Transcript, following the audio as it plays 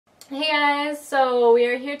Hey guys, so we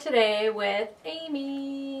are here today with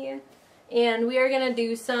Amy, and we are gonna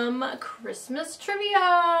do some Christmas trivia.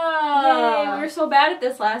 Yay, we were so bad at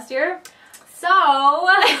this last year. So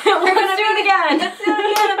let's do it again. Let's do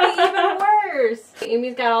it again. It'll be even worse.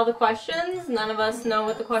 Amy's got all the questions. None of us know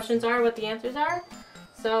what the questions are, what the answers are.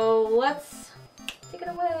 So let's take it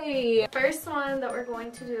away. First one that we're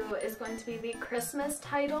going to do is going to be the Christmas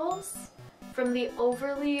titles from the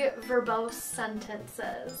overly verbose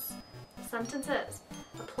sentences. Sentences.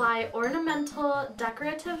 Apply ornamental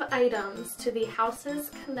decorative items to the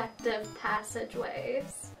house's connective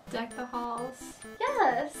passageways. Deck the halls.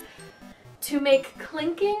 Yes. To make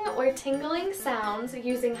clinking or tingling sounds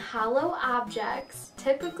using hollow objects,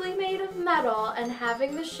 typically made of metal and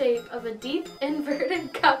having the shape of a deep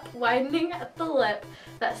inverted cup widening at the lip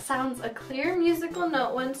that sounds a clear musical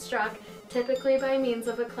note when struck, typically by means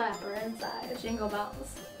of a clapper inside. Jingle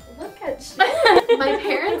bells. Look at you. My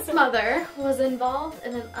parents' mother was involved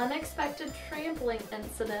in an unexpected trampling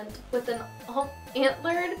incident with an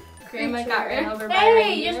antlered Grandma got ran over by a Hey,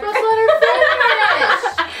 reindeer. you're supposed to let her finish.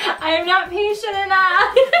 I am not patient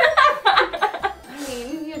enough. I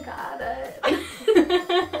mean, you got it.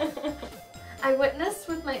 I witnessed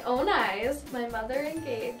with my own eyes my mother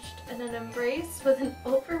engaged in an embrace with an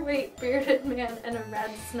overweight bearded man in a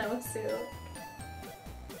red snowsuit.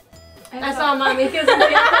 I saw Mommy because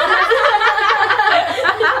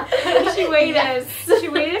She waited. Yes. She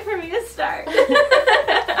waited for me to start.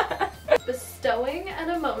 Bestowing an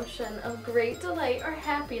emotion of great delight or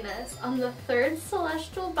happiness on the third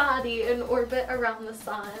celestial body in orbit around the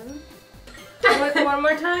sun. One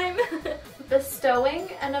more time. Bestowing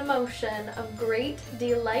an emotion of great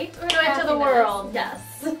delight or Joy happiness. to the world. Yes.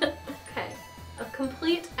 Okay. A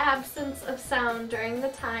complete absence of sound during the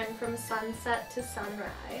time from sunset to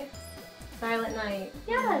sunrise. Silent Night.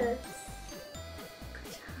 Yes.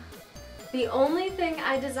 Good job. The only thing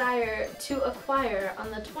I desire to acquire on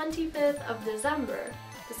the 25th of December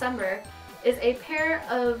is a pair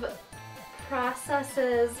of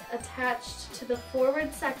processes attached to the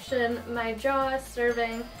forward section, my jaw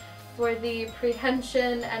serving for the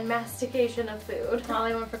prehension and mastication of food. All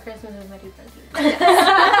I want for Christmas is my toothbrush.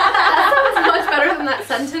 That sounds much better than that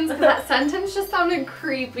sentence, because that sentence just sounded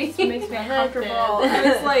creepy. It makes me uncomfortable. That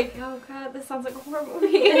I was like, oh god, this sounds like a horror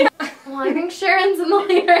movie. Well, I think Sherron's in the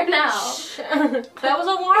lead right now. That was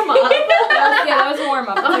a warm-up. That was a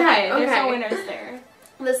warm-up. Okay, There's okay. no winners there.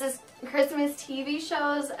 This is Christmas TV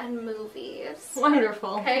shows and movies.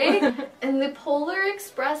 Wonderful. Okay? In the Polar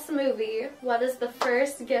Express movie, what is the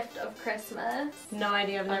first gift of Christmas? No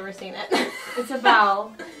idea. I've never seen it. It's a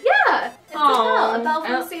bell. Yeah! It's a bell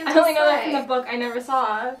from I Santa's only know that sleigh. from the book. I never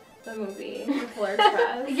saw the movie, The Polar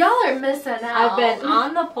Express. Y'all are missing out. I've been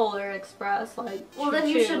on the Polar Express, like, Well, then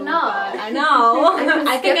you should choo-choo, know. but I know.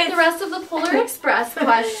 I skipped the rest of the Polar Express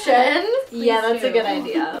question. Yeah, that's a do. good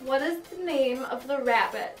idea. What is the name of the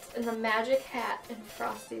rabbit in the magic hat in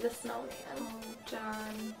Frosty the Snowman? Oh,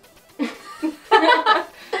 John.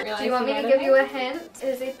 Do you want me to give you a hint? It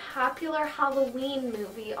is a popular Halloween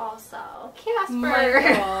movie also.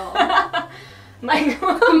 Casper! Mike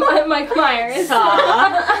Myers.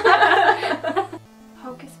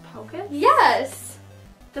 Hocus Pocus? Yes!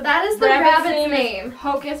 That is the rabbit's name.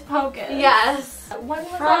 Hocus Pocus. Yes. When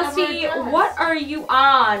was Frosty, that ever what are you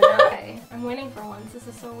on? Okay. I'm winning for once. This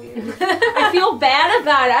is so weird. I feel bad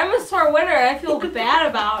about it. I'm a sore winner. I feel bad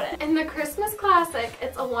about it. In the Christmas classic,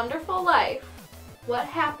 It's a Wonderful Life, what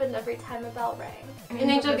happened every time a bell rang? An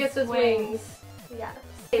angel gets his wings. Yes.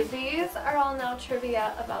 Okay, these are all now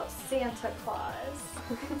trivia about Santa Claus.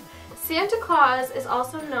 Santa Claus is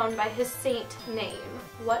also known by his saint name.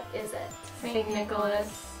 What is it? St.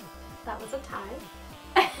 Nicholas. That was a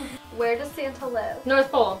tie. Where does Santa live? North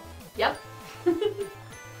Pole. Yep.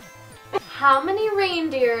 How many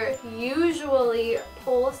reindeer usually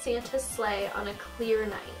pull Santa's sleigh on a clear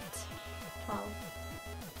night? 12.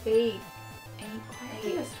 8. I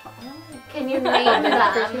think it's 12. Can you name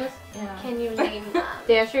them? Christmas? Yeah. Can you name them?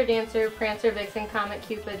 Dasher, Dancer, Prancer, Vixen, Comet,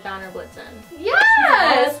 Cupid, Donner, Blitzen.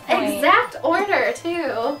 Yes! Point. Exact order,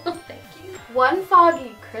 too. Thank you. One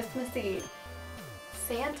foggy Christmas Eve,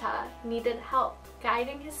 Santa needed help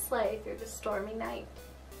guiding his sleigh through the stormy night.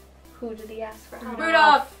 Who did he ask for help?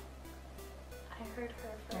 Rudolph! I heard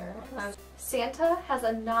her first. Santa has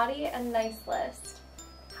a naughty and nice list.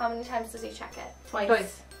 How many times does he check it?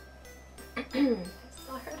 Twice. I still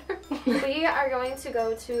heard her. We are going to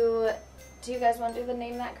go to... Do you guys want to do the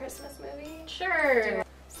Name That Christmas movie? Sure.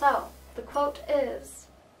 So, the quote is,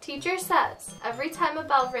 teacher says, every time a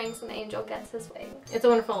bell rings an angel gets his wings. It's a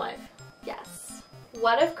Wonderful Life. Yes.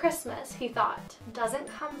 What if Christmas, he thought, doesn't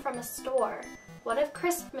come from a store, What if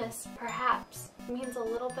Christmas, perhaps, means a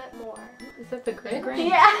little bit more? Is that the Grinch?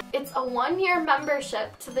 Yeah! It's a 1-year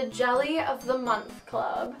membership to the Jelly of the Month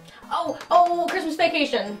Club. Oh, Christmas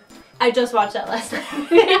Vacation. I just watched that last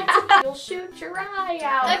night. You'll shoot your eye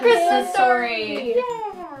out. A Christmas Story!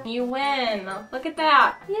 Yeah! You win. Look at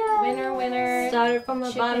that. Yeah. Winner, winner. Started from the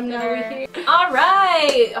Chicken bottom, now we're dinner. here.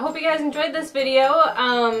 Alright! I hope you guys enjoyed this video.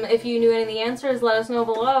 If you knew any of the answers, let us know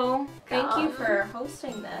below. Thank you for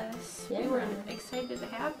hosting this. Yeah. We were excited to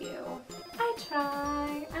have you. I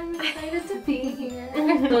try. I'm excited to be here.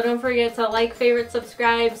 So don't forget to like, favorite,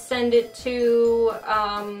 subscribe, send it to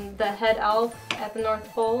the head elf at the North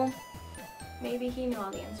Pole. Maybe he knew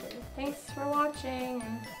all the answers. Thanks for watching.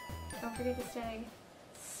 And don't forget to stay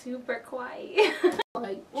super quiet.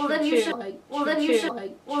 Well then you should. Well then you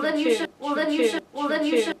should. Well then you should. Well then you should. Well then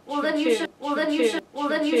you should. Well then you should. Well then you should. Well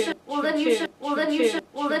then you should. Well then you should. Well then you should.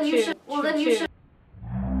 Well then you should. Well then you should.